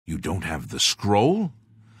You don't have the scroll?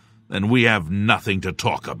 Then we have nothing to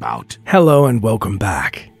talk about. Hello and welcome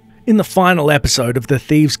back. In the final episode of the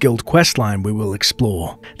Thieves Guild questline, we will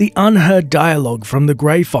explore the unheard dialogue from the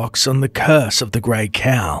Grey Fox on the curse of the Grey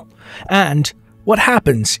Cow, and what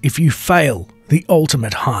happens if you fail the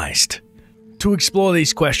ultimate heist. To explore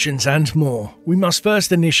these questions and more, we must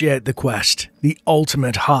first initiate the quest, the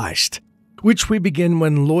ultimate heist, which we begin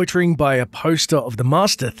when loitering by a poster of the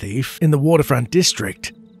Master Thief in the Waterfront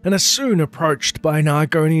District, and are soon approached by an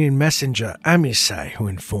Argonian messenger, Amuse, who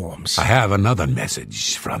informs. I have another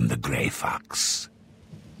message from the Grey Fox.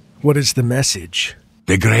 What is the message?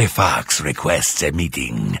 The Grey Fox requests a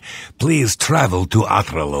meeting. Please travel to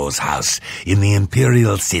Athralo's house in the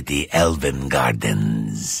Imperial City Elven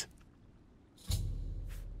Gardens.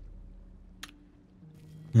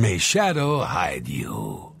 May shadow hide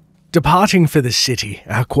you. Departing for the city,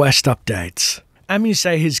 our quest updates. Amuse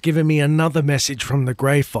has given me another message from the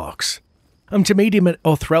Grey Fox. I'm to meet him at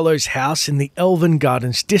Othrello's house in the Elven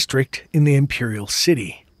Gardens district in the Imperial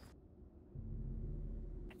City.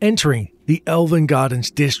 Entering the Elven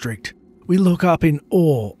Gardens district, we look up in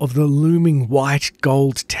awe of the looming white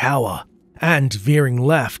gold tower and, veering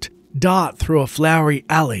left, dart through a flowery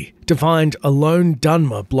alley to find a lone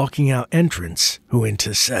Dunmer blocking our entrance, who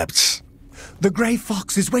intercepts. The Grey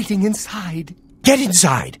Fox is waiting inside. Get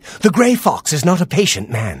inside! The Grey Fox is not a patient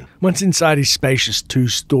man. Once inside his spacious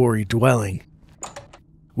two-story dwelling,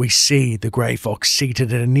 we see the Grey Fox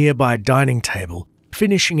seated at a nearby dining table,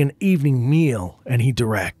 finishing an evening meal, and he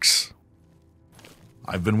directs.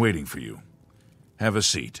 I've been waiting for you. Have a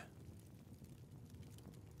seat.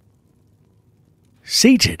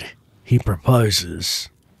 Seated, he proposes.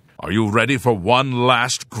 Are you ready for one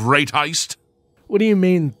last great heist? What do you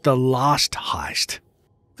mean, the last heist?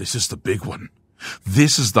 This is the big one.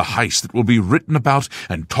 This is the heist that will be written about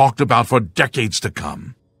and talked about for decades to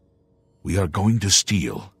come. We are going to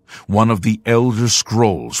steal one of the Elder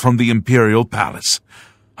Scrolls from the Imperial Palace.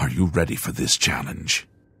 Are you ready for this challenge?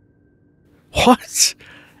 What?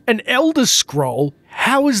 An Elder Scroll?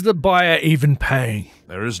 How is the buyer even paying?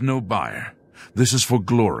 There is no buyer. This is for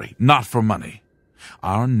glory, not for money.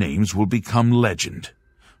 Our names will become legend.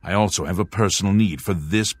 I also have a personal need for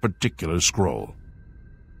this particular scroll.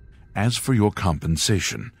 As for your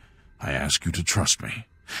compensation, I ask you to trust me.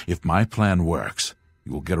 If my plan works,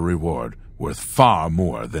 you will get a reward worth far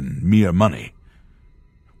more than mere money.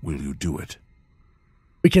 Will you do it?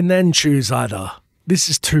 We can then choose either. This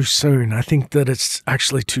is too soon. I think that it's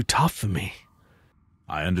actually too tough for me.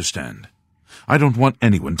 I understand. I don't want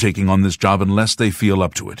anyone taking on this job unless they feel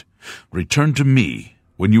up to it. Return to me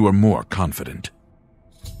when you are more confident.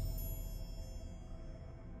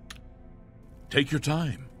 Take your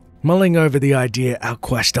time. Mulling over the idea, our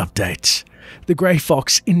quest updates. The Grey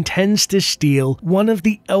Fox intends to steal one of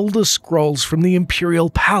the Elder Scrolls from the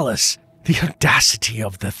Imperial Palace. The audacity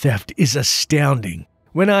of the theft is astounding.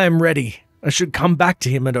 When I am ready, I should come back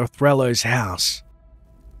to him at Othrello's house.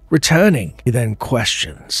 Returning, he then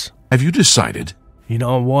questions. Have you decided? You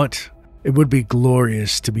know what? It would be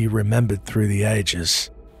glorious to be remembered through the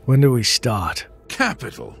ages. When do we start?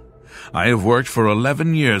 Capital. I have worked for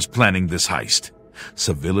 11 years planning this heist.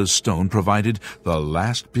 Sevilla's stone provided the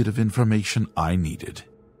last bit of information I needed.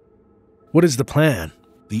 What is the plan?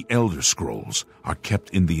 The Elder Scrolls are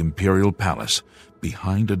kept in the Imperial Palace,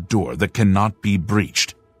 behind a door that cannot be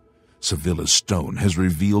breached. Sevilla's stone has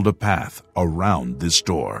revealed a path around this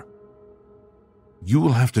door. You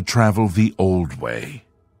will have to travel the old way.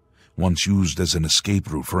 Once used as an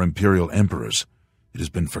escape route for Imperial emperors, it has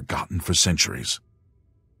been forgotten for centuries.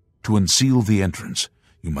 To unseal the entrance,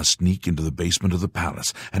 you must sneak into the basement of the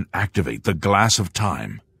palace and activate the Glass of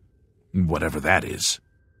Time. Whatever that is.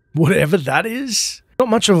 Whatever that is? Not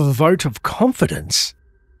much of a vote of confidence.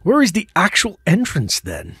 Where is the actual entrance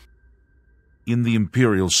then? In the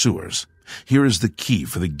Imperial sewers. Here is the key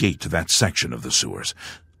for the gate to that section of the sewers.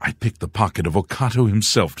 I picked the pocket of Okato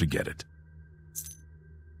himself to get it.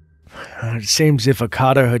 It seems if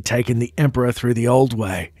Okato had taken the Emperor through the old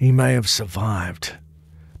way, he may have survived.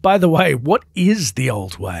 By the way, what is the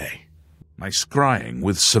old way? My scrying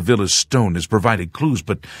with Sevilla's stone has provided clues,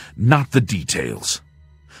 but not the details.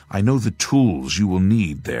 I know the tools you will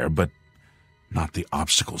need there, but not the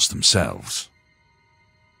obstacles themselves.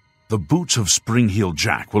 The boots of Spring-Heel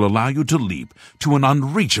Jack will allow you to leap to an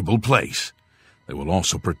unreachable place. They will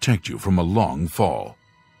also protect you from a long fall.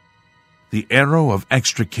 The arrow of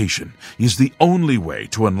extrication is the only way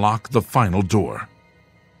to unlock the final door.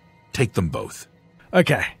 Take them both.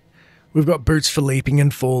 Okay, we've got boots for leaping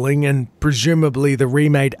and falling, and presumably the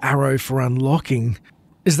remade arrow for unlocking.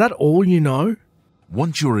 Is that all you know?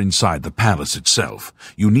 Once you're inside the palace itself,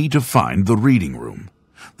 you need to find the reading room.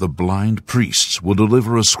 The blind priests will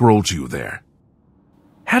deliver a scroll to you there.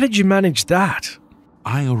 How did you manage that?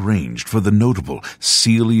 I arranged for the notable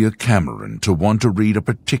Celia Cameron to want to read a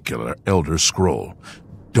particular Elder Scroll.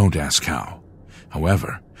 Don't ask how.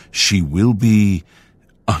 However, she will be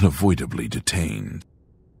unavoidably detained.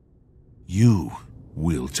 You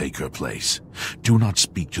will take her place. Do not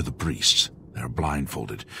speak to the priests. They're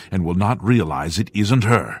blindfolded and will not realize it isn't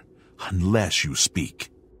her unless you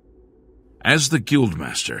speak. As the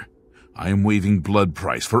Guildmaster, I am waiving blood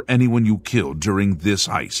price for anyone you killed during this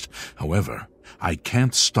heist. However, I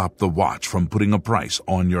can't stop the Watch from putting a price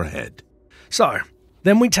on your head. So,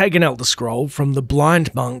 then we take an Elder Scroll from the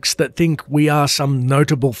blind monks that think we are some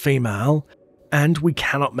notable female, and we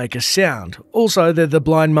cannot make a sound. Also, they're the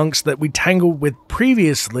blind monks that we tangled with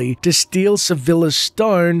previously to steal Sevilla's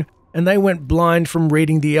stone, and they went blind from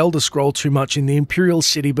reading the Elder Scroll too much in the Imperial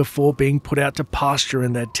City before being put out to pasture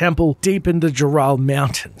in their temple deep in the Jural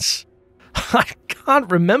Mountains. I can't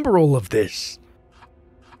remember all of this.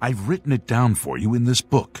 I've written it down for you in this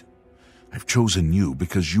book. I've chosen you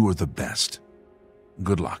because you are the best.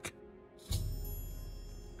 Good luck.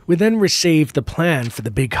 We then received the plan for the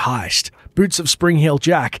big heist, Boots of Spring-Heel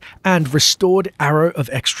Jack, and Restored Arrow of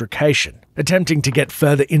Extrication. Attempting to get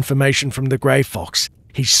further information from the Grey Fox,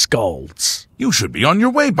 he scolds. You should be on your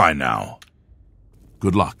way by now.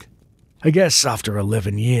 Good luck. I guess after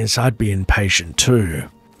 11 years I'd be impatient too.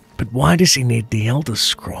 But why does he need the Elder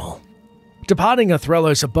Scroll? Departing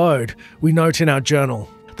Othello's abode, we note in our journal,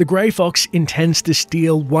 the Grey Fox intends to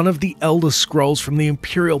steal one of the Elder Scrolls from the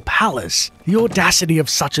Imperial Palace. The audacity of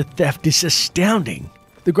such a theft is astounding.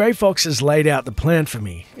 The Grey Fox has laid out the plan for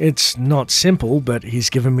me. It's not simple, but he's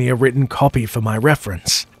given me a written copy for my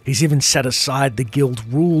reference. He's even set aside the guild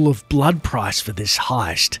rule of blood price for this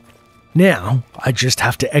heist. Now, I just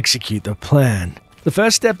have to execute the plan. The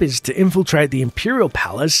first step is to infiltrate the Imperial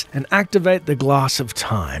Palace and activate the Glass of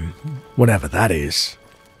Time, whatever that is.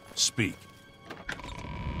 Speak.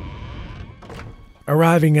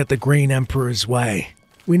 Arriving at the Green Emperor's Way,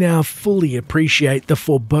 we now fully appreciate the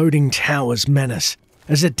foreboding tower's menace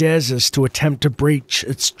as it dares us to attempt to breach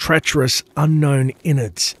its treacherous, unknown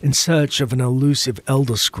innards in search of an elusive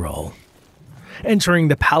Elder Scroll. Entering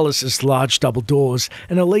the palace's large double doors,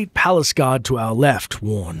 an elite palace guard to our left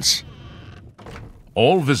warns.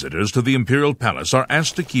 All visitors to the Imperial Palace are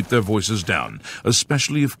asked to keep their voices down,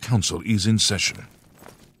 especially if council is in session.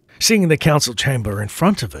 Seeing the council chamber in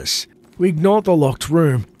front of us, we ignore the locked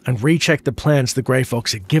room and recheck the plans the Grey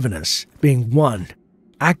Fox had given us, being 1.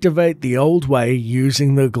 Activate the old way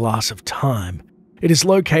using the Glass of Time. It is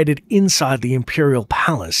located inside the Imperial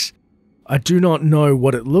Palace. I do not know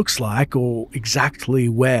what it looks like or exactly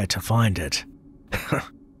where to find it.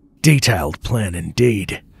 Detailed plan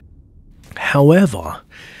indeed. However,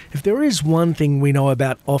 if there is one thing we know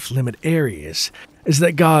about off-limit areas, is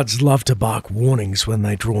that guards love to bark warnings when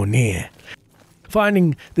they draw near.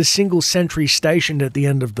 Finding the single sentry stationed at the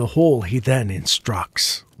end of the hall, he then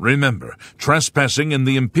instructs. Remember, trespassing in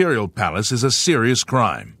the Imperial Palace is a serious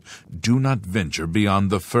crime. Do not venture beyond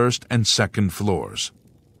the 1st and 2nd floors.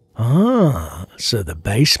 Ah, so the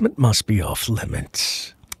basement must be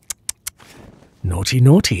off-limits. Naughty,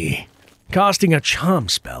 naughty. Casting a charm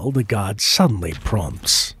spell, the guard suddenly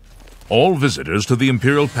prompts. All visitors to the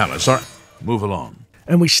Imperial Palace are... Move along.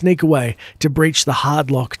 And we sneak away to breach the hard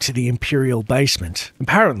lock to the Imperial basement.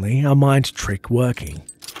 Apparently, our mind trick working.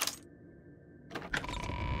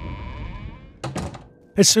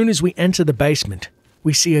 As soon as we enter the basement,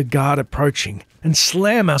 we see a guard approaching and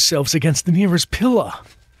slam ourselves against the nearest pillar.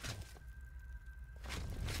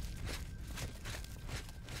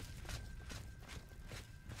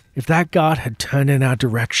 If that guard had turned in our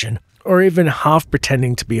direction, or even half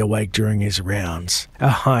pretending to be awake during his rounds,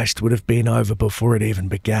 our heist would have been over before it even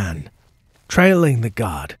began. Trailing the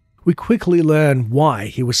guard, we quickly learn why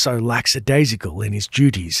he was so lackadaisical in his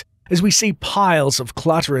duties, as we see piles of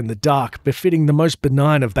clutter in the dark befitting the most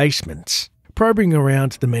benign of basements. Probing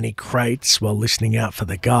around the many crates while listening out for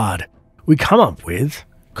the guard, we come up with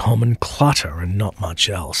common clutter and not much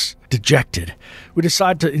else. Dejected, we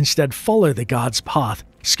decide to instead follow the guard's path,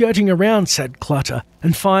 skirting around said clutter,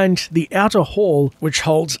 and find the outer hall, which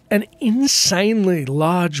holds an insanely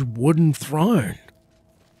large wooden throne.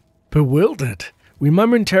 Bewildered, we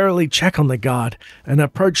momentarily check on the guard and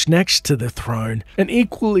approach next to the throne, an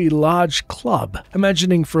equally large club,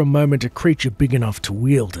 imagining for a moment a creature big enough to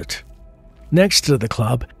wield it. Next to the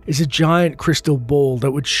club is a giant crystal ball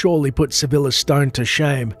that would surely put Sevilla's stone to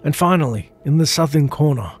shame, and finally, in the southern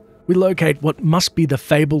corner, we locate what must be the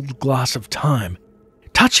fabled Glass of Time.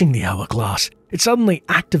 Touching the hourglass, It suddenly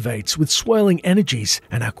activates with swirling energies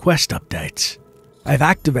and our quest updates. I've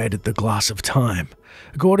activated the Glass of Time.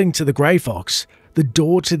 According to the Grey Fox, the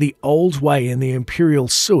door to the old way in the Imperial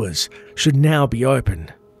sewers should now be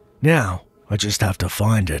open. Now, I just have to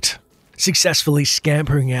find it. Successfully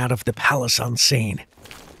scampering out of the palace unseen,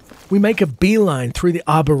 we make a beeline through the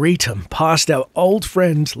Arboretum past our old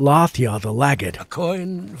friend Lathia the Laggard. A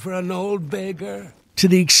coin for an old beggar? To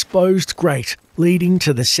the exposed grate leading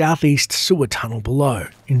to the southeast sewer tunnel below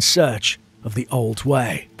in search of the old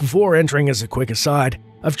way. Before entering, as a quick aside,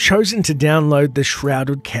 I've chosen to download the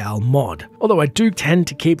Shrouded Cowl mod. Although I do tend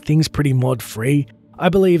to keep things pretty mod-free, I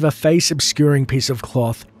believe a face-obscuring piece of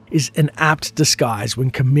cloth is an apt disguise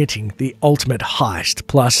when committing the ultimate heist,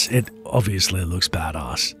 plus it obviously looks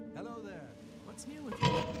badass. Hello there. What's new with you?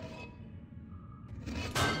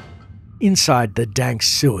 Inside the dank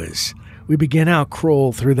sewers, we begin our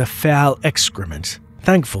crawl through the foul excrement,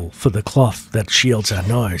 thankful for the cloth that shields our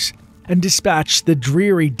nose, and dispatch the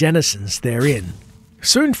dreary denizens therein.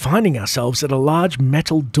 Soon finding ourselves at a large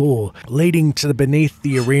metal door leading to beneath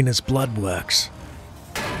the arena's bloodworks.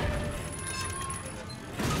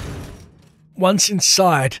 Once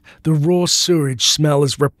inside, the raw sewage smell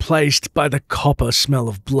is replaced by the copper smell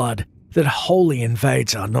of blood that wholly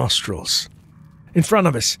invades our nostrils. In front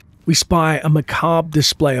of us, we spy a macabre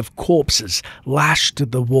display of corpses lashed to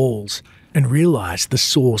the walls and realize the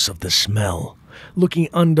source of the smell, looking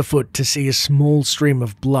underfoot to see a small stream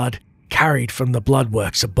of blood carried from the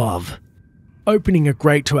bloodworks above. Opening a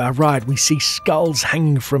grate to our right, we see skulls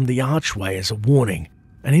hanging from the archway as a warning,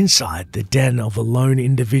 and inside the den of a lone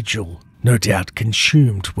individual, no doubt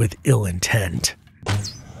consumed with ill intent.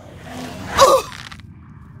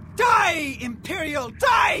 Die, Imperial,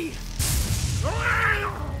 die!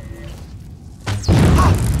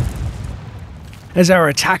 As our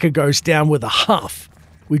attacker goes down with a huff,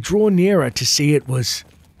 we draw nearer to see it was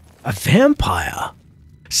a vampire.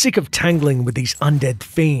 Sick of tangling with these undead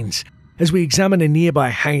fiends, as we examine a nearby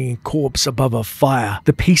hanging corpse above a fire,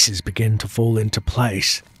 the pieces begin to fall into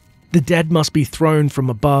place. The dead must be thrown from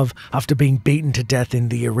above after being beaten to death in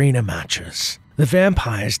the arena matches. The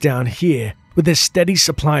vampires down here, with their steady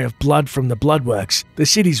supply of blood from the bloodworks, the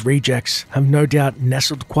city's rejects have no doubt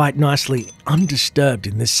nestled quite nicely undisturbed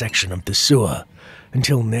in this section of the sewer,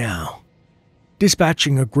 until now.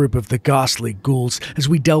 Dispatching a group of the ghastly ghouls as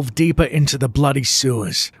we delve deeper into the bloody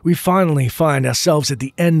sewers, we finally find ourselves at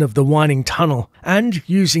the end of the winding tunnel and,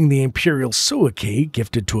 using the Imperial sewer key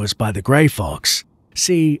gifted to us by the Grey Fox,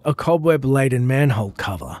 see a cobweb-laden manhole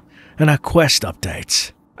cover and our quest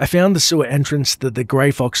updates. I found the sewer entrance that the Grey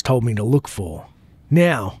Fox told me to look for.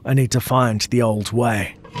 Now I need to find the old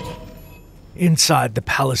way. Inside the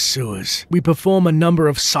palace sewers, we perform a number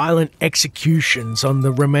of silent executions on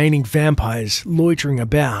the remaining vampires loitering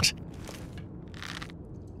about,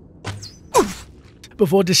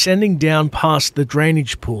 before descending down past the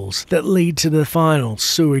drainage pools that lead to the final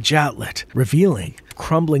sewage outlet, revealing a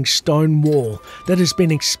crumbling stone wall that has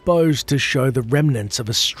been exposed to show the remnants of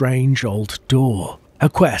a strange old door. A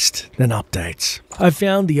quest, then updates. I've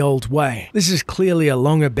found the old way. This is clearly a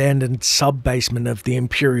long-abandoned sub-basement of the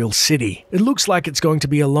Imperial City. It looks like it's going to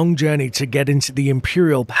be a long journey to get into the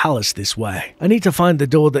Imperial Palace this way. I need to find the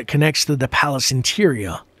door that connects to the palace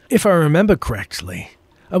interior. If I remember correctly,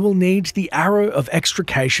 I will need the arrow of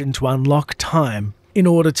extrication to unlock time in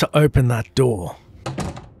order to open that door.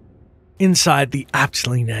 Inside the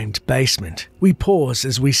aptly named basement, we pause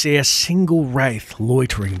as we see a single wraith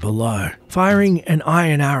loitering below. Firing an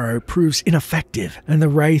iron arrow proves ineffective, and the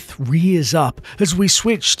wraith rears up as we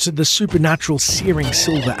switch to the supernatural searing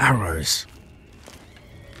silver arrows.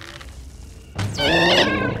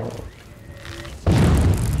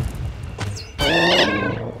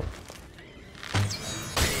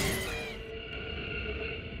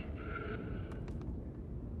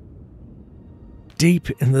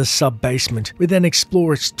 Deep in the sub-basement, we then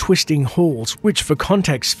explore its twisting halls, which for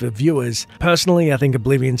context for viewers, personally I think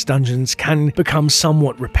Oblivion's dungeons can become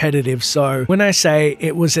somewhat repetitive, so when I say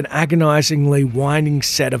it was an agonizingly winding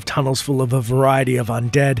set of tunnels full of a variety of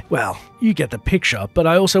undead, well, you get the picture, but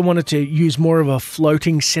I also wanted to use more of a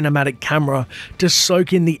floating cinematic camera to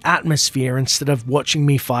soak in the atmosphere instead of watching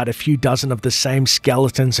me fight a few dozen of the same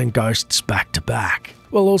skeletons and ghosts back to back,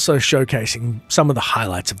 while also showcasing some of the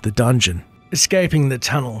highlights of the dungeon. Escaping the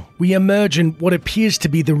tunnel, we emerge in what appears to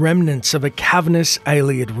be the remnants of a cavernous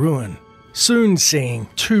Ayleid ruin, soon seeing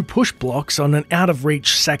two push blocks on an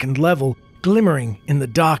out-of-reach second level glimmering in the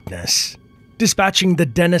darkness. Dispatching the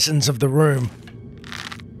denizens of the room,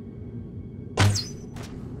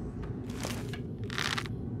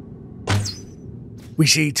 we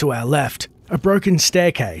see to our left a broken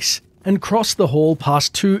staircase and cross the hall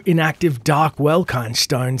past 2 inactive dark Welkind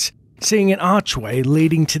stones, seeing an archway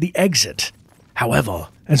leading to the exit. However,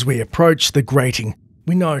 as we approach the grating,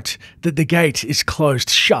 we note that the gate is closed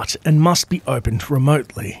shut and must be opened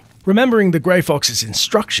remotely. Remembering the Grey Fox's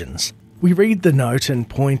instructions, we read the note and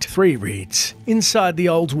point 3 reads, "Inside the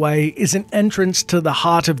old way is an entrance to the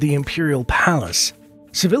heart of the Imperial Palace.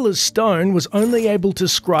 Sevilla's stone was only able to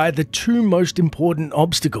scry the 2 most important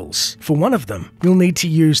obstacles. For one of them, you'll need to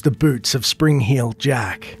use the boots of Spring-Heeled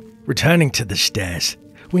Jack. Returning to the stairs,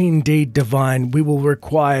 we indeed divine we will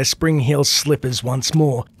require Spring-Heel's slippers once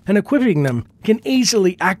more, and equipping them can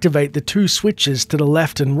easily activate the 2 switches to the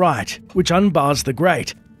left and right, which unbars the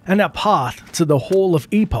grate, and our path to the Hall of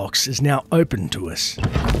Epochs is now open to us."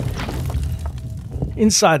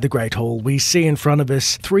 Inside the Great Hall, we see in front of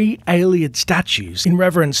us 3 Ayleid statues in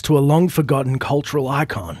reverence to a long-forgotten cultural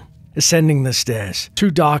icon. Ascending the stairs, 2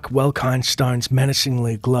 dark Welkind stones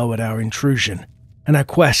menacingly glow at our intrusion, and our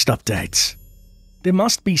quest updates. There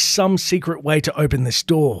must be some secret way to open this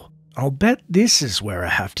door. I'll bet this is where I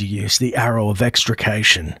have to use the arrow of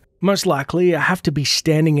extrication. Most likely, I have to be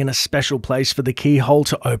standing in a special place for the keyhole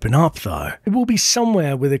to open up, though. It will be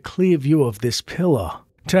somewhere with a clear view of this pillar.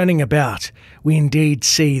 Turning about, we indeed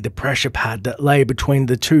see the pressure pad that lay between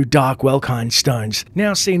the 2 dark Welkind stones,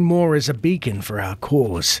 now seen more as a beacon for our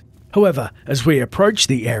cause. However, as we approach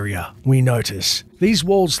the area, we notice these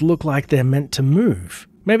walls look like they're meant to move.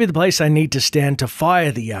 Maybe the place I need to stand to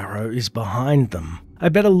fire the arrow is behind them. I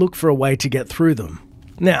better look for a way to get through them.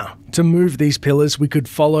 Now, to move these pillars, we could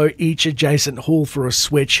follow each adjacent hall for a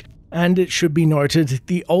switch, and it should be noted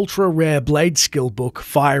the ultra-rare blade skill book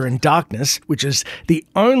Fire and Darkness, which is the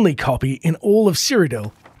only copy in all of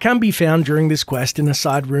Cyrodiil, can be found during this quest in a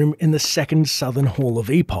side room in the second Southern Hall of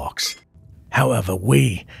Epochs. However,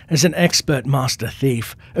 we, as an expert master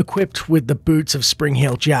thief, equipped with the boots of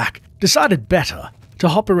Spring-Heeled Jack, decided better to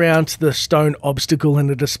hop around the stone obstacle in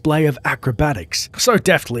a display of acrobatics, so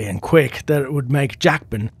deftly and quick that it would make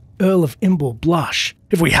Jackman, Earl of Imble, blush,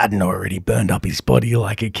 if we hadn't already burned up his body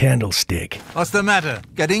like a candlestick. What's the matter?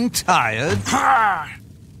 Getting tired?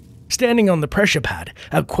 Standing on the pressure pad,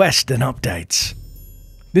 our quest and updates.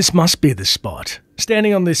 This must be the spot.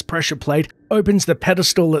 Standing on this pressure plate opens the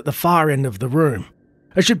pedestal at the far end of the room.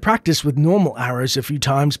 I should practice with normal arrows a few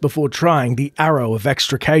times before trying the arrow of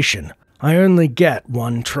extrication. I only get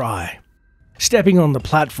 1 try. Stepping on the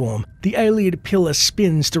platform, the Ayleid pillar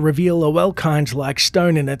spins to reveal a Welkind-like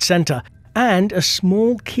stone in its center and a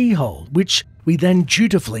small keyhole, which we then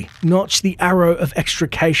dutifully notch the arrow of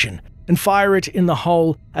extrication and fire it in the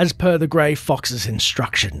hole as per the Grey Fox's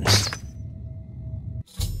instructions.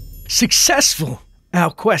 Successful!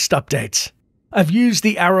 Our quest updates. I've used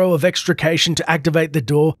the arrow of extrication to activate the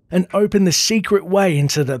door and open the secret way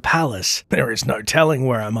into the palace. There is no telling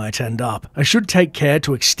where I might end up. I should take care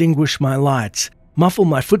to extinguish my lights, muffle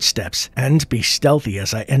my footsteps, and be stealthy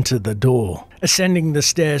as I enter the door. Ascending the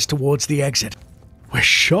stairs towards the exit, we're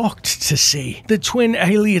shocked to see the twin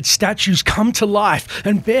Ayleid statues come to life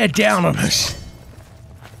and bear down on us.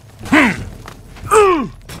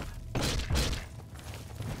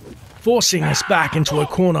 Forcing us back into a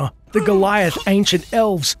corner, the Goliath ancient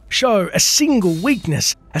elves show a single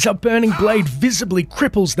weakness as our burning blade visibly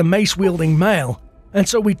cripples the mace-wielding male, and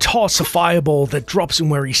so we toss a fireball that drops him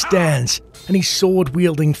where he stands, and his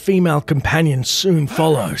sword-wielding female companion soon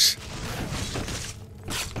follows.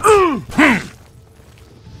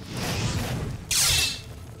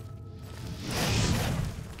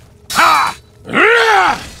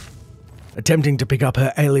 Attempting to pick up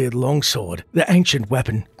her Ayleid longsword, the ancient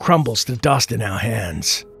weapon crumbles to dust in our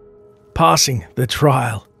hands. Passing the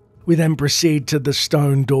trial, we then proceed to the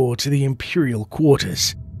stone door to the Imperial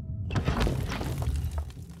quarters.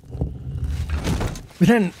 We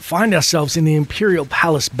then find ourselves in the Imperial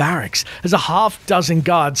Palace barracks as a half-dozen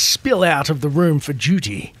guards spill out of the room for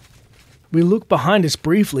duty. We look behind us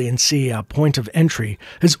briefly and see our point of entry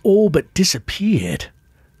has all but disappeared.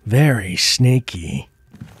 Very sneaky.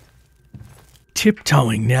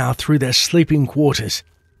 Tiptoeing now through their sleeping quarters,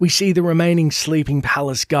 we see the remaining sleeping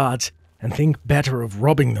palace guards and think better of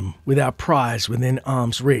robbing them with our prize within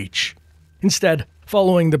arm's reach. Instead,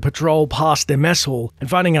 following the patrol past their mess hall and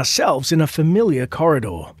finding ourselves in a familiar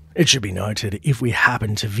corridor. It should be noted, if we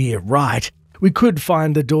happen to veer right, we could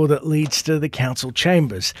find the door that leads to the council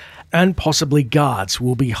chambers, and possibly guards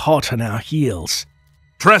will be hot on our heels.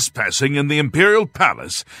 Trespassing in the Imperial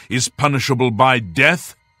Palace is punishable by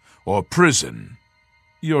death or prison.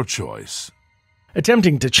 Your choice.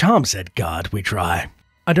 Attempting to charm said guard, we try.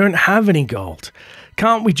 I don't have any gold.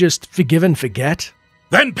 Can't we just forgive and forget?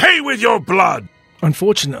 Then pay with your blood!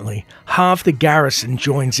 Unfortunately, half the garrison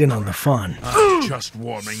joins in on the fun. I'm just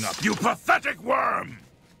warming up, you pathetic worm!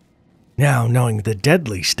 Now, knowing the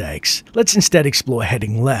deadly stakes, let's instead explore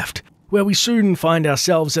heading left, where we soon find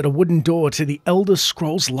ourselves at a wooden door to the Elder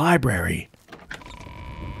Scrolls library.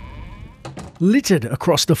 Littered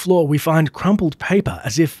across the floor, we find crumpled paper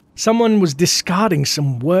as if someone was discarding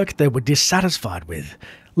some work they were dissatisfied with,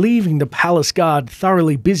 leaving the palace guard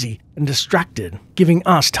thoroughly busy and distracted, giving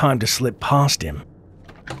us time to slip past him.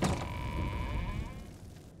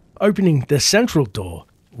 Opening the central door,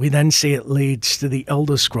 we then see it leads to the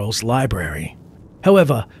Elder Scrolls library.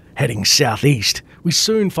 However, heading southeast, we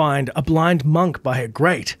soon find a blind monk by a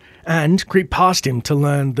grate and creep past him to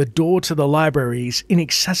learn the door to the library is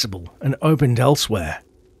inaccessible and opened elsewhere.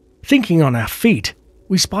 Thinking on our feet,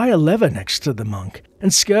 we spy a lever next to the monk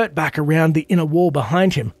and skirt back around the inner wall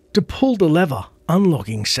behind him to pull the lever,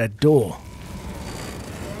 unlocking said door.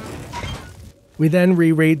 We then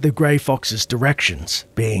reread the Grey Fox's directions,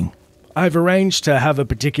 being, I've arranged to have a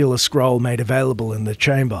particular scroll made available in the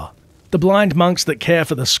chamber. The blind monks that care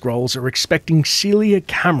for the scrolls are expecting Celia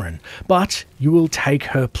Cameron, but you will take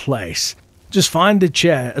her place. Just find the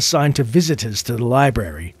chair assigned to visitors to the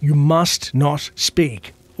library. You must not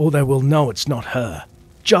speak, or they will know it's not her.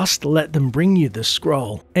 Just let them bring you the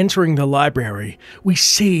scroll. Entering the library, we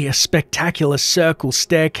see a spectacular circle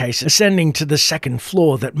staircase ascending to the second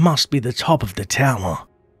floor that must be the top of the tower.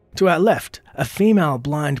 To our left, a female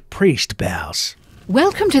blind priest bows.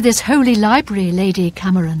 Welcome to this holy library, Lady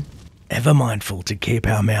Cameron. Ever mindful to keep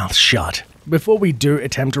our mouths shut. Before we do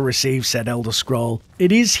attempt to receive said Elder Scroll,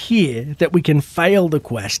 it is here that we can fail the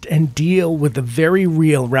quest and deal with the very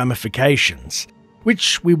real ramifications,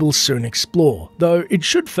 which we will soon explore, though it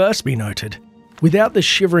should first be noted, without the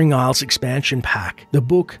Shivering Isles expansion pack, the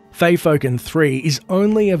book Feyfolken 3 is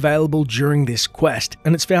only available during this quest,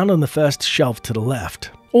 and it's found on the first shelf to the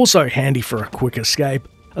left. Also handy for a quick escape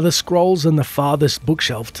are the scrolls on the farthest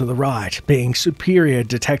bookshelf to the right, being Superior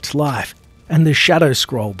Detect Life, and the Shadow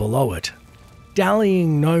Scroll below it.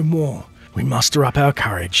 Dallying no more, we muster up our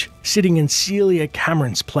courage, sitting in Celia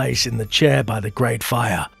Cameron's place in the chair by the great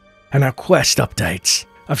fire, and our quest updates.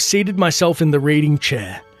 I've seated myself in the reading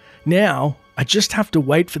chair. Now, I just have to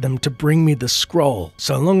wait for them to bring me the scroll,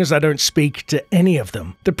 so long as I don't speak to any of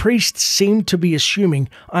them. The priests seem to be assuming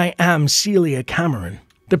I am Celia Cameron.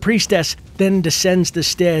 The priestess then descends the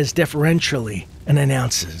stairs deferentially and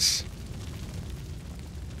announces,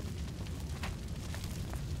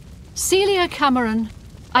 Celia Cameron,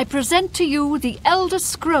 I present to you the Elder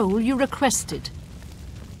Scroll you requested.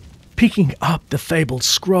 Picking up the fabled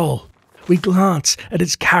scroll, we glance at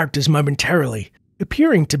its characters momentarily,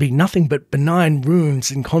 appearing to be nothing but benign runes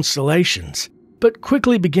and constellations, but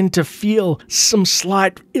quickly begin to feel some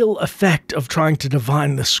slight ill effect of trying to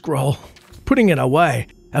divine the scroll. Putting it away,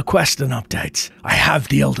 our quest and updates. I have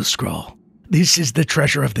the Elder Scroll. This is the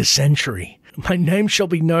treasure of the century. My name shall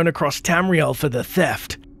be known across Tamriel for the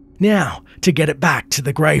theft. Now, to get it back to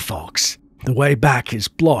the Grey Fox. The way back is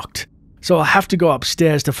blocked, so I'll have to go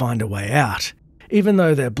upstairs to find a way out. Even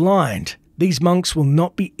though they're blind, these monks will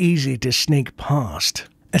not be easy to sneak past.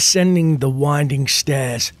 Ascending the winding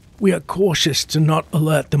stairs, we are cautious to not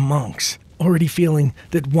alert the monks, already feeling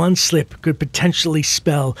that one slip could potentially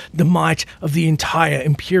spell the might of the entire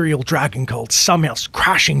Imperial Dragon Cult somehow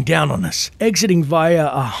crashing down on us. Exiting via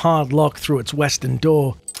a hard lock through its western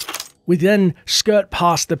door, we then skirt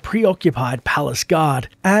past the preoccupied palace guard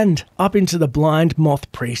and up into the blind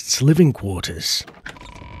moth priest's living quarters.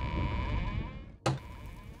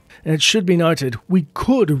 And it should be noted, we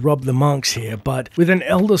could rob the monks here, but with an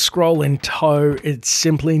Elder Scroll in tow, it's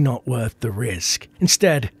simply not worth the risk.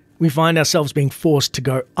 Instead, we find ourselves being forced to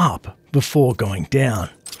go up before going down.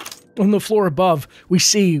 On the floor above, we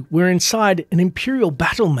see we're inside an Imperial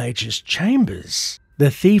Battle Mage's chambers. The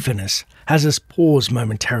thieviness has us pause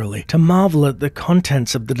momentarily to marvel at the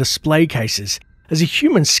contents of the display cases, as a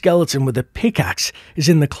human skeleton with a pickaxe is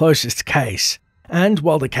in the closest case, and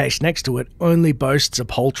while the case next to it only boasts a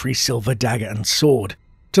paltry silver dagger and sword.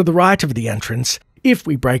 To the right of the entrance, if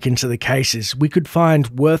we break into the cases, we could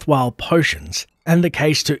find worthwhile potions, and the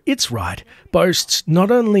case to its right boasts not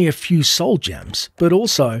only a few soul gems, but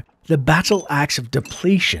also the Battle Axe of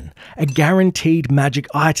Depletion, a guaranteed magic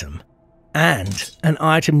item, and an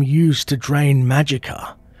item used to drain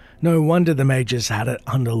magicka. No wonder the mages had it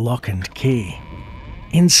under lock and key.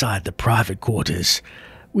 Inside the private quarters,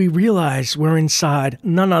 we realise we're inside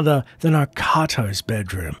none other than Arcato's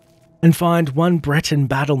bedroom, and find one Breton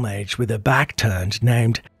battle mage with her back turned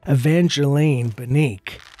named Evangeline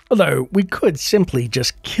Benique. Although we could simply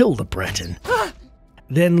just kill the Breton.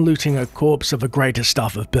 then looting a corpse of a greater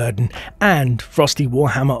staff of burden and frosty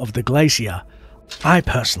warhammer of the glacier, I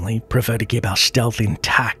personally prefer to keep our stealth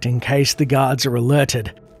intact in case the guards are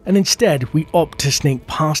alerted, and instead we opt to sneak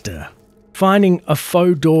past her, finding a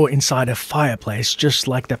faux door inside a fireplace just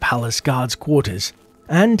like the palace guards' quarters,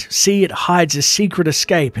 and see it hides a secret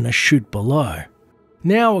escape in a chute below.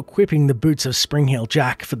 Now equipping the boots of Springhill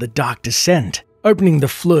Jack for the dark descent, opening the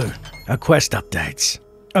flue, our quest updates.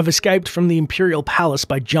 I've escaped from the Imperial Palace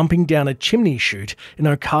by jumping down a chimney chute in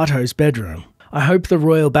Okato's bedroom. I hope the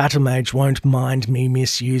Royal Battle Mage won't mind me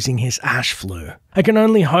misusing his ash flue. I can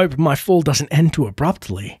only hope my fall doesn't end too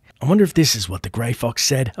abruptly. I wonder if this is what the Grey Fox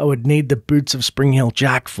said I would need the boots of Springhill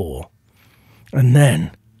Jack for. And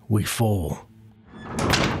then we fall.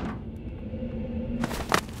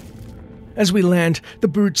 As we land, the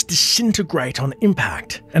boots disintegrate on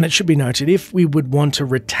impact, and it should be noted if we would want to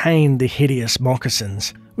retain the hideous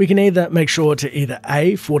moccasins, we can either make sure to either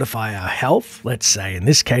A, fortify our health, let's say in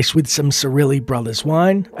this case with some Cirilli Brothers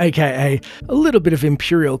wine, aka a little bit of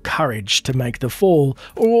Imperial courage to make the fall,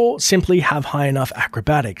 or simply have high enough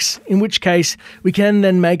acrobatics, in which case we can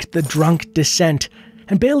then make the drunk descent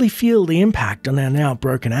and barely feel the impact on our now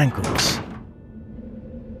broken ankles.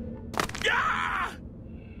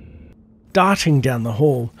 Darting down the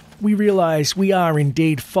hall, we realise we are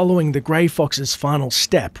indeed following the Grey Fox's final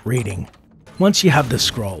step reading. Once you have the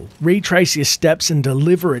scroll, retrace your steps and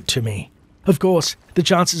deliver it to me. Of course, the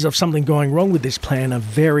chances of something going wrong with this plan are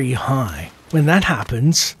very high. When that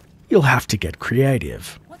happens, you'll have to get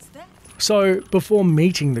creative. So, before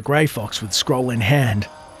meeting the Grey Fox with scroll in hand,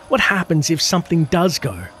 what happens if something does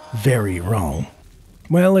go very wrong?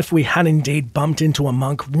 Well, if we had indeed bumped into a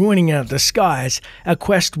monk ruining our disguise, our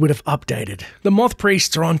quest would have updated. The moth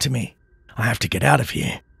priests are onto me. I have to get out of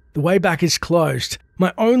here. The way back is closed.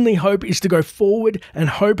 My only hope is to go forward and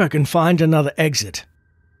hope I can find another exit.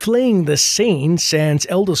 Fleeing the scene, sans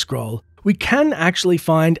Elder Scroll, we can actually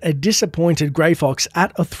find a disappointed Grey Fox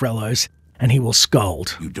at Othrello's, and he will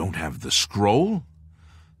scold. You don't have the scroll?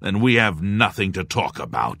 Then we have nothing to talk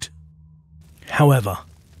about. However,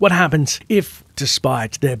 what happens if,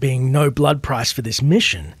 despite there being no blood price for this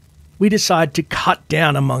mission, we decide to cut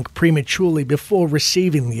down a monk prematurely before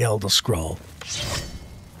receiving the Elder Scroll?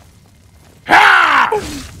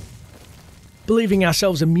 Believing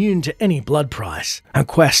ourselves immune to any blood price, our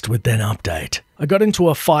quest would then update. I got into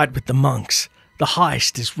a fight with the monks. The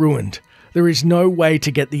heist is ruined. There is no way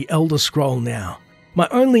to get the Elder Scroll now. My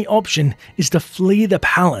only option is to flee the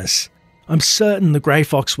palace. I'm certain the Grey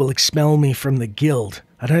Fox will expel me from the guild.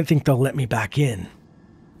 I don't think they'll let me back in.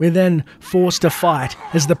 We're then forced to fight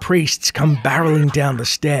as the priests come barreling down the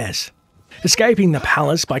stairs. Escaping the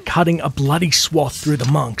palace by cutting a bloody swath through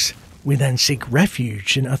the monks, we then seek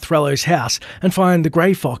refuge in Othrello's house and find the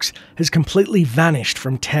Grey Fox has completely vanished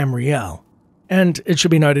from Tamriel. And it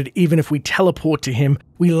should be noted, even if we teleport to him,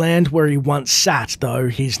 we land where he once sat, though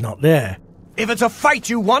he's not there. If it's a fight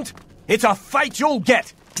you want, it's a fight you'll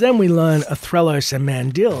get! Then we learn Othrellos and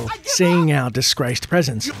Mandil, seeing our disgraced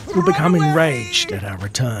presence, will become enraged at our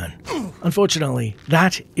return. Unfortunately,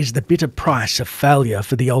 that is the bitter price of failure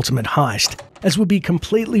for the ultimate heist, as we'll be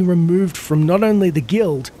completely removed from not only the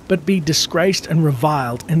guild, but be disgraced and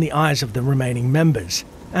reviled in the eyes of the remaining members.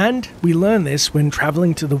 And we learn this when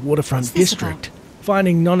travelling to the waterfront district.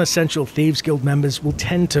 Finding non-essential Thieves Guild members will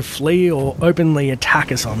tend to flee or openly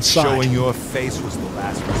attack us on sight. Showing your face was the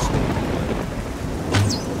last mistake.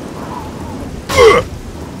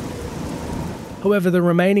 However, the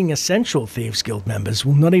remaining essential Thieves Guild members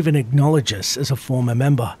will not even acknowledge us as a former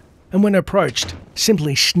member, and when approached,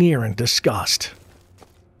 simply sneer in disgust.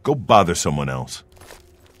 Go bother someone else.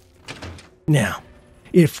 Now,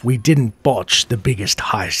 if we didn't botch the biggest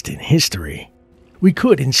heist in history, we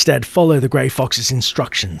could instead follow the Grey Fox's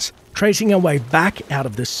instructions, tracing our way back out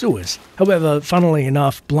of the sewers. However, funnily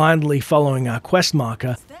enough, blindly following our quest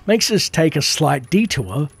marker makes us take a slight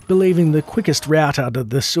detour, believing the quickest route out of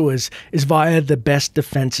the sewers is via the Best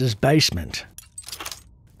Defence's basement.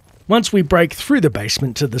 Once we break through the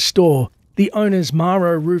basement to the store, the owners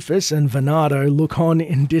Maro Rufus and Venado look on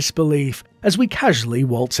in disbelief as we casually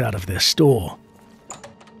waltz out of their store.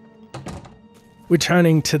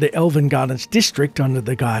 Returning to the Elven Gardens district under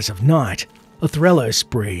the guise of night, Othrellos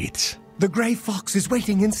breathes. The Grey Fox is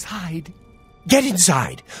waiting inside. Get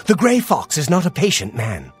inside! The Grey Fox is not a patient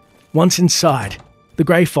man. Once inside, the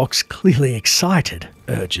Grey Fox, clearly excited,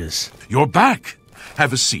 urges. You're back!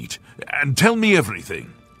 Have a seat, and tell me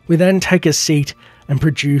everything. We then take a seat and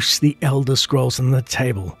produce the Elder Scrolls on the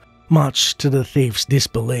table, much to the thief's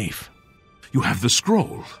disbelief. You have the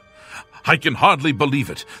scroll. I can hardly believe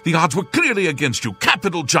it. The odds were clearly against you.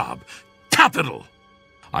 Capital job. Capital!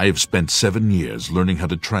 I have spent 7 years learning how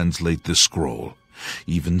to translate this scroll.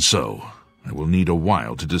 Even so, I will need a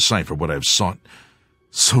while to decipher what I've sought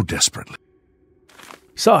so desperately.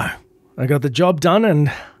 So, I got the job done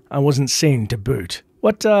and I wasn't seen to boot.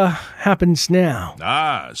 What, happens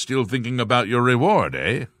now? Still thinking about your reward,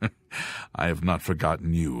 eh? I have not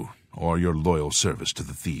forgotten you or your loyal service to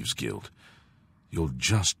the Thieves Guild. You'll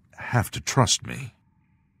just have to trust me.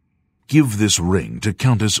 Give this ring to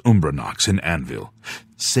Countess Umbranox in Anvil.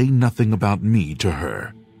 Say nothing about me to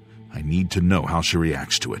her. I need to know how she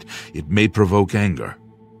reacts to it. It may provoke anger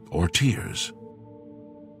or tears.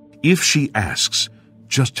 If she asks,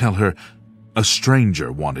 just tell her a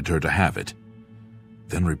stranger wanted her to have it.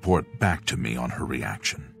 Then report back to me on her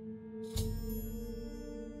reaction.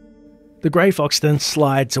 The Grey Fox then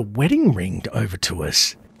slides a wedding ring over to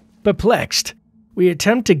us. Perplexed, we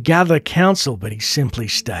attempt to gather counsel, but he simply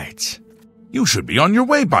states, You should be on your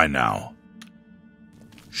way by now.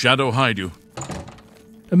 Shadow hide you.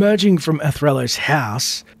 Emerging from Athrello's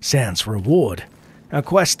house, sans reward. Our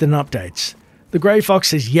quest then updates. The Grey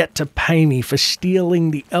Fox has yet to pay me for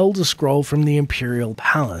stealing the Elder Scroll from the Imperial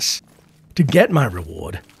Palace. To get my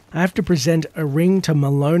reward, I have to present a ring to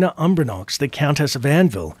Malona Umbranox, the Countess of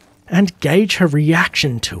Anvil, and gauge her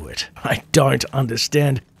reaction to it. I don't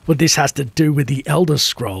understand what this has to do with the Elder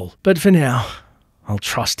Scroll, but for now, I'll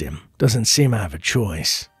trust him. Doesn't seem I have a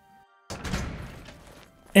choice.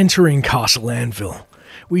 Entering Castle Anvil,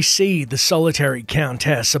 we see the solitary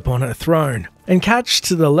Countess upon her throne, and catch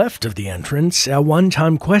to the left of the entrance our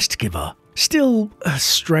one-time quest giver, still a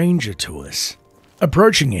stranger to us.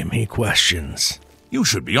 Approaching him, he questions, You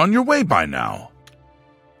should be on your way by now.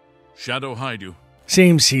 Shadow hide you.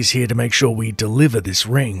 Seems he's here to make sure we deliver this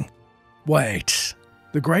ring. Wait,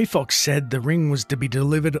 the Grey Fox said the ring was to be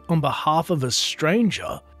delivered on behalf of a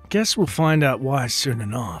stranger. Guess we'll find out why soon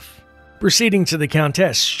enough. Proceeding to the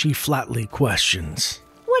Countess, she flatly questions,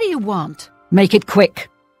 What do you want? Make it quick.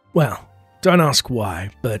 Well, don't ask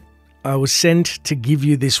why, but I was sent to give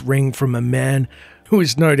you this ring from a man who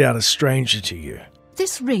is no doubt a stranger to you.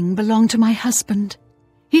 This ring belonged to my husband.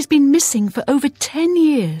 He's been missing for over 10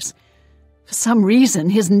 years. For some reason,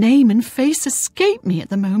 his name and face escape me at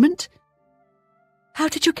the moment. How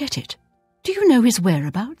did you get it? Do you know his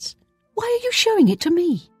whereabouts? Why are you showing it to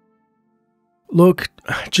me? Look,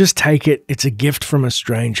 just take it. It's a gift from a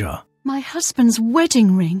stranger. My husband's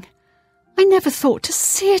wedding ring. I never thought to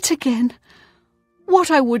see it again. What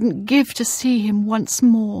I wouldn't give to see him once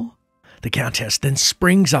more. The Countess then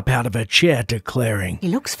springs up out of her chair, declaring, He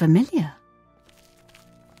looks familiar.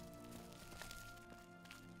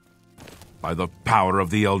 By the power of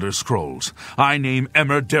the Elder Scrolls, I name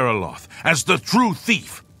Emer Deriloth as the true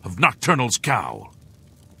thief of Nocturnal's Cowl.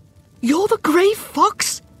 You're the Grey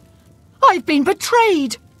Fox? I've been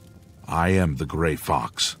betrayed. I am the Grey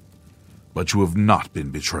Fox, but you have not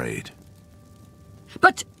been betrayed.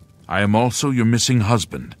 But... I am also your missing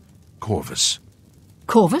husband, Corvus.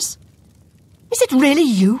 Corvus? Is it really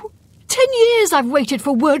you? 10 years I've waited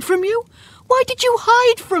for word from you. Why did you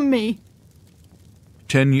hide from me?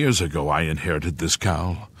 10 years ago I inherited this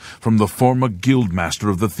cowl from the former guildmaster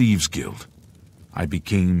of the Thieves Guild. I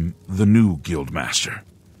became the new guildmaster,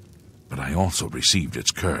 but I also received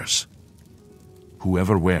its curse.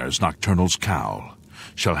 Whoever wears Nocturnal's cowl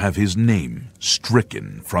shall have his name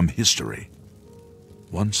stricken from history.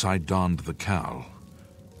 Once I donned the cowl,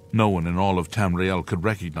 no one in all of Tamriel could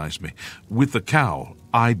recognize me. With the cowl,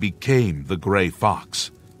 I became the Grey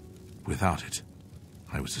Fox. Without it,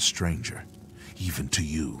 I was a stranger, even to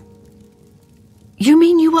you. You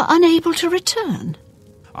mean you were unable to return?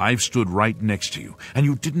 I've stood right next to you, and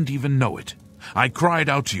you didn't even know it. I cried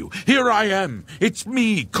out to you, Here I am! It's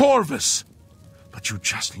me, Corvus! But you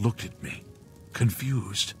just looked at me,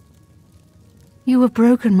 confused. You have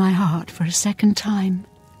broken my heart for a second time.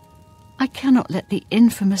 I cannot let the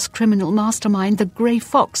infamous criminal mastermind, the Grey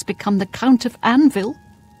Fox, become the Count of Anvil.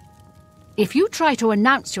 If you try to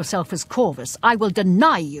announce yourself as Corvus, I will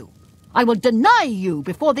deny you. I will deny you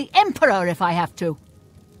before the Emperor if I have to.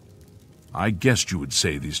 I guessed you would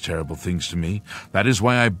say these terrible things to me. That is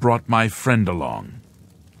why I brought my friend along.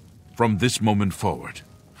 From this moment forward,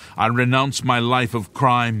 I renounce my life of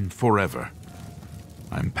crime forever.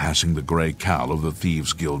 I'm passing the Grey Cowl of the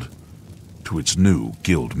Thieves Guild to its new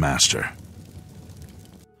guild master.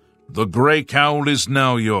 The Grey Cowl is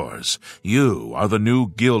now yours. You are the new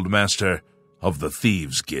guild master of the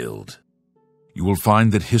Thieves Guild. You will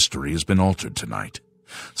find that history has been altered tonight.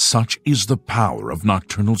 Such is the power of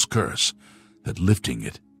Nocturnal's curse that lifting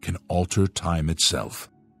it can alter time itself.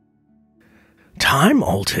 Time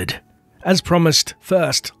altered? As promised,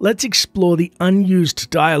 first, let's explore the unused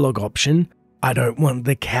dialogue option I don't want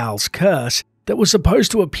the cowl's curse that was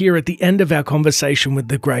supposed to appear at the end of our conversation with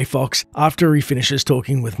the Grey Fox after he finishes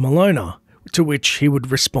talking with Malona, to which he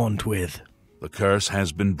would respond with, The curse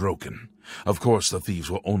has been broken. Of course, the thieves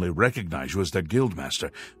will only recognize you as their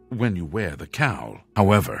guildmaster when you wear the cowl.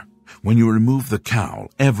 However, when you remove the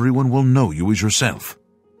cowl, everyone will know you as yourself.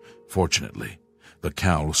 Fortunately, the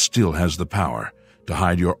cowl still has the power to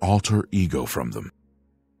hide your alter ego from them.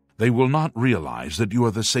 They will not realize that you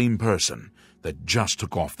are the same person that just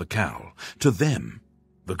took off the cowl. To them,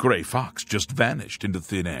 the Grey Fox just vanished into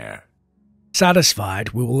thin air. Satisfied,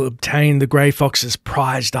 we will obtain the Grey Fox's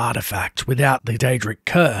prized artifact without the Daedric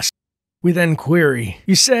curse. We then query,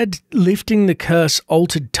 you said lifting the curse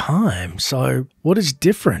altered time, so what is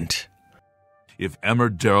different? If Emmer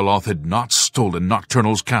Derloth had not stolen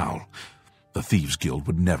Nocturnal's cowl, the Thieves Guild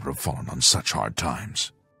would never have fallen on such hard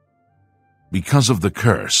times. Because of the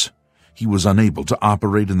curse, he was unable to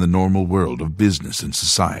operate in the normal world of business and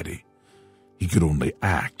society. He could only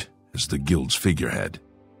act as the guild's figurehead.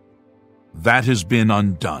 That has been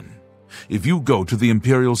undone. If you go to the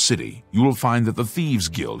Imperial City, you will find that the Thieves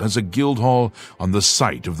Guild has a guild hall on the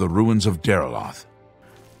site of the ruins of Derloth.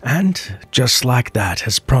 And, just like that,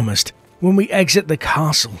 as promised, when we exit the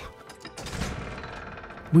castle,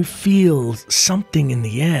 we feel something in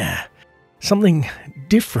the air, something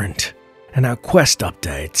different, and our quest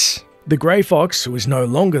updates. The Grey Fox, who is no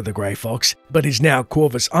longer the Grey Fox, but is now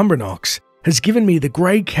Corvus Umbranox, has given me the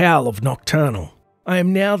Grey Cowl of Nocturnal. I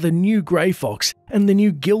am now the new Grey Fox and the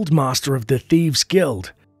new Guildmaster of the Thieves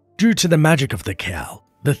Guild. Due to the magic of the cowl,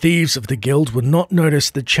 the thieves of the guild will not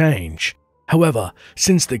notice the change. However,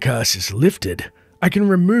 since the curse is lifted, I can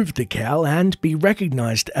remove the cowl and be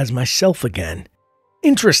recognized as myself again.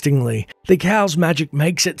 Interestingly, the cowl's magic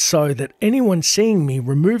makes it so that anyone seeing me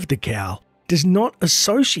remove the cowl does not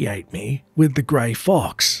associate me with the Grey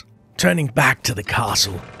Fox. Turning back to the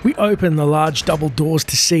castle, we open the large double doors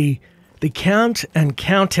to see the Count and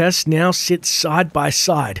Countess now sit side by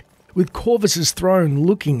side, with Corvus's throne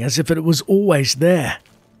looking as if it was always there.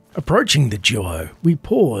 Approaching the duo, we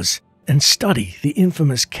pause and study the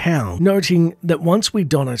infamous cowl, noting that once we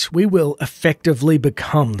don it, we will effectively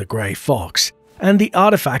become the Grey Fox, and the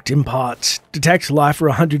artifact imparts Detect Life for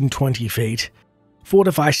 120 feet,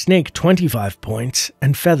 Fortify Sneak 25 points,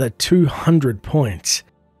 and Feather 200 points.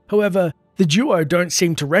 However, the duo don't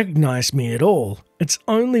seem to recognize me at all. It's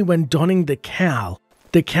only when donning the cowl,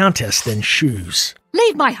 the Countess then shoos.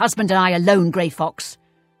 Leave my husband and I alone, Grey Fox.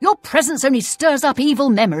 Your presence only stirs up evil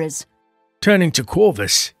memories. Turning to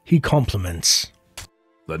Corvus, he compliments.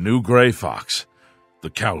 The new Grey Fox. The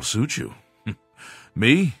cowl suits you.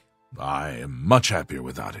 Me? I am much happier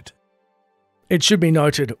without it. It should be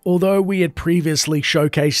noted, although we had previously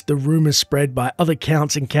showcased the rumours spread by other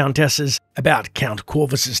counts and countesses about Count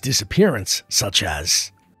Corvus's disappearance, such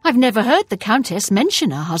as, I've never heard the Countess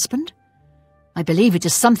mention her husband. I believe it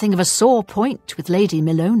is something of a sore point with Lady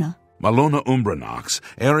Milona. Malona Umbranox,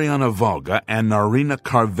 Ariana Volga, and Narina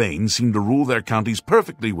Carvane seem to rule their counties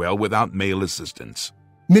perfectly well without male assistance.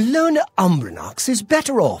 Milona Umbranox is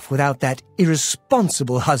better off without that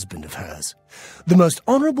irresponsible husband of hers. The most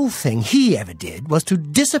honourable thing he ever did was to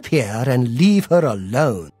disappear and leave her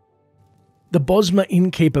alone. The Bosma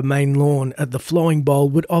innkeeper main lawn at the Flowing Bowl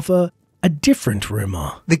would offer a different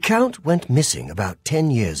rumour. The Count went missing about 10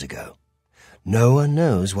 years ago. No one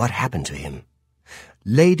knows what happened to him.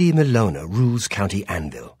 Lady Milona rules County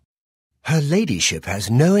Anvil. Her ladyship has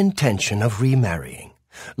no intention of remarrying.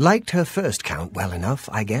 Liked her first Count well enough,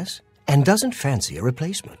 I guess, and doesn't fancy a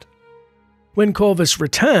replacement. When Corvus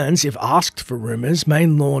returns, if asked for rumours,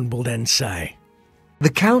 main lawn will then say, The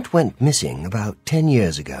Count went missing about 10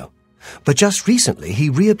 years ago, but just recently he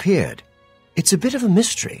reappeared. It's a bit of a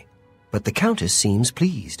mystery, but the Countess seems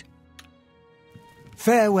pleased.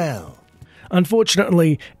 Farewell.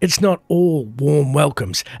 Unfortunately, it's not all warm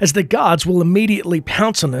welcomes, as the guards will immediately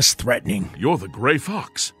pounce on us, threatening. You're the Grey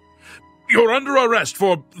Fox. You're under arrest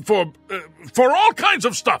for all kinds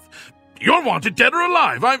of stuff. You're wanted dead or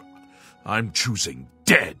alive. I'm choosing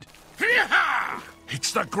dead.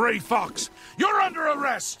 It's the Grey Fox. You're under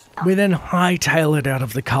arrest. We then hightail it out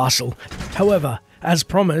of the castle. However, as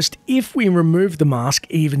promised, if we remove the mask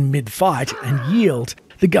even mid-fight and yield,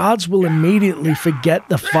 the guards will immediately forget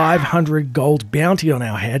the 500 gold bounty on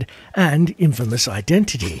our head and infamous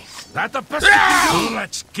identity. That the best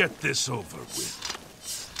Let's get this over with.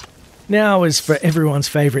 Now is for everyone's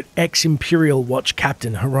favourite ex-Imperial Watch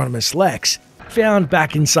Captain Hieronymus Lex, found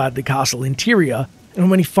back inside the castle interior,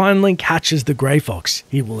 and when he finally catches the Grey Fox,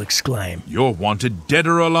 he will exclaim, You're wanted dead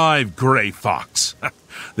or alive, Grey Fox.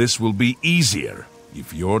 This will be easier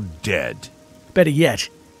if you're dead. Better yet,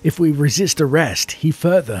 If we resist arrest, he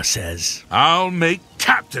further says, I'll make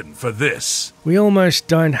captain for this. We almost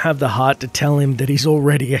don't have the heart to tell him that he's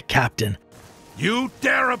already a captain. You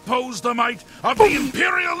dare oppose the might of the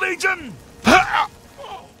Imperial Legion? I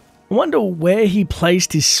wonder where he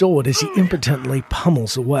placed his sword as he impotently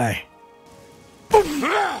pummels away.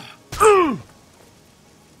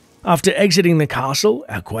 After exiting the castle,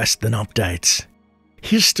 our quest then updates.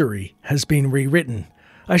 History has been rewritten.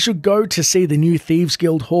 I should go to see the new Thieves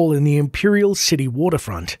Guild Hall in the Imperial City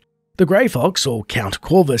waterfront. The Grey Fox, or Count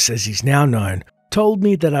Corvus as he's now known, told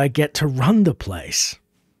me that I get to run the place.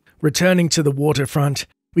 Returning to the waterfront,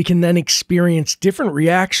 we can then experience different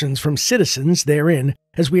reactions from citizens therein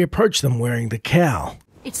as we approach them wearing the cowl.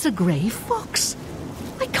 It's the Grey Fox.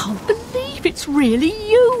 I can't believe it's really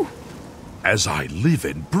you. As I live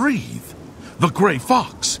and breathe, the Grey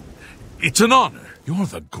Fox. It's an honor. You're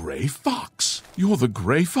the Grey Fox. You're the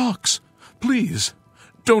Grey Fox. Please,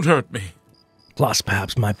 don't hurt me. Plus,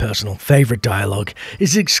 perhaps my personal favourite dialogue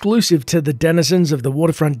is exclusive to the denizens of the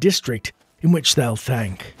waterfront district, in which they'll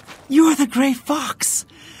thank. You're the Grey Fox.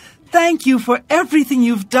 Thank you for everything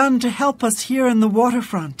you've done to help us here in the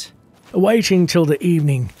waterfront. Awaiting till the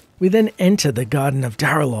evening, we then enter the Garden of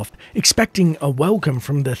Daraloth, expecting a welcome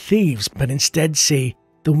from the thieves, but instead see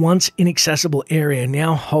the once inaccessible area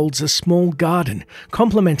now holds a small garden,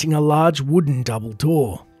 complementing a large wooden double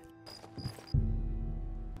door.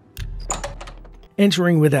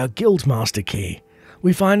 Entering with our Guildmaster key,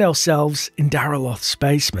 we find ourselves in Daraloth's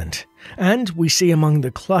basement, and we see among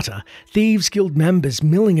the clutter Thieves Guild members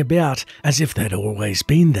milling about as if they'd always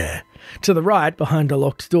been there. To the right, behind a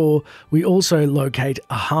locked door, we also locate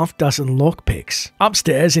a half-dozen lockpicks.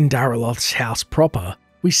 Upstairs in Daraloth's house proper,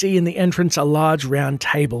 we see in the entrance a large round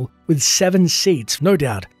table with 7 seats, no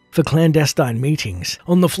doubt, for clandestine meetings.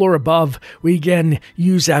 On the floor above, we again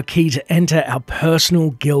use our key to enter our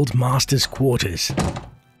personal guild master's quarters.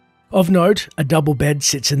 Of note, a double bed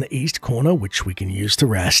sits in the east corner, which we can use to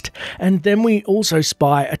rest, and then we also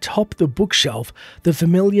spy atop the bookshelf the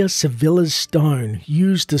familiar Sevilla's stone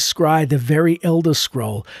used to scry the very Elder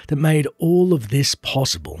Scroll that made all of this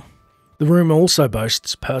possible. The room also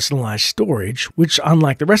boasts personalised storage, which,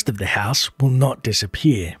 unlike the rest of the house, will not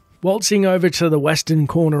disappear. Waltzing over to the western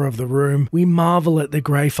corner of the room, we marvel at the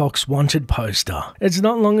Grey Fox wanted poster. It's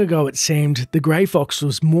not long ago it seemed the Grey Fox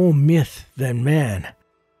was more myth than man.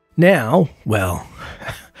 Now, well,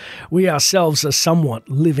 we ourselves are somewhat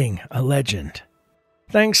living a legend.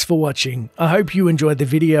 Thanks for watching. I hope you enjoyed the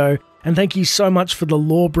video, and thank you so much for the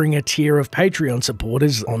Lawbringer tier of Patreon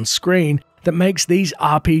supporters on screen that makes these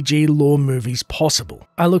RPG lore movies possible.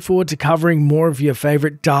 I look forward to covering more of your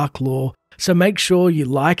favourite dark lore, so make sure you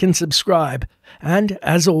like and subscribe. And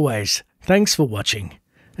as always, thanks for watching.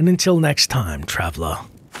 And until next time, Traveller.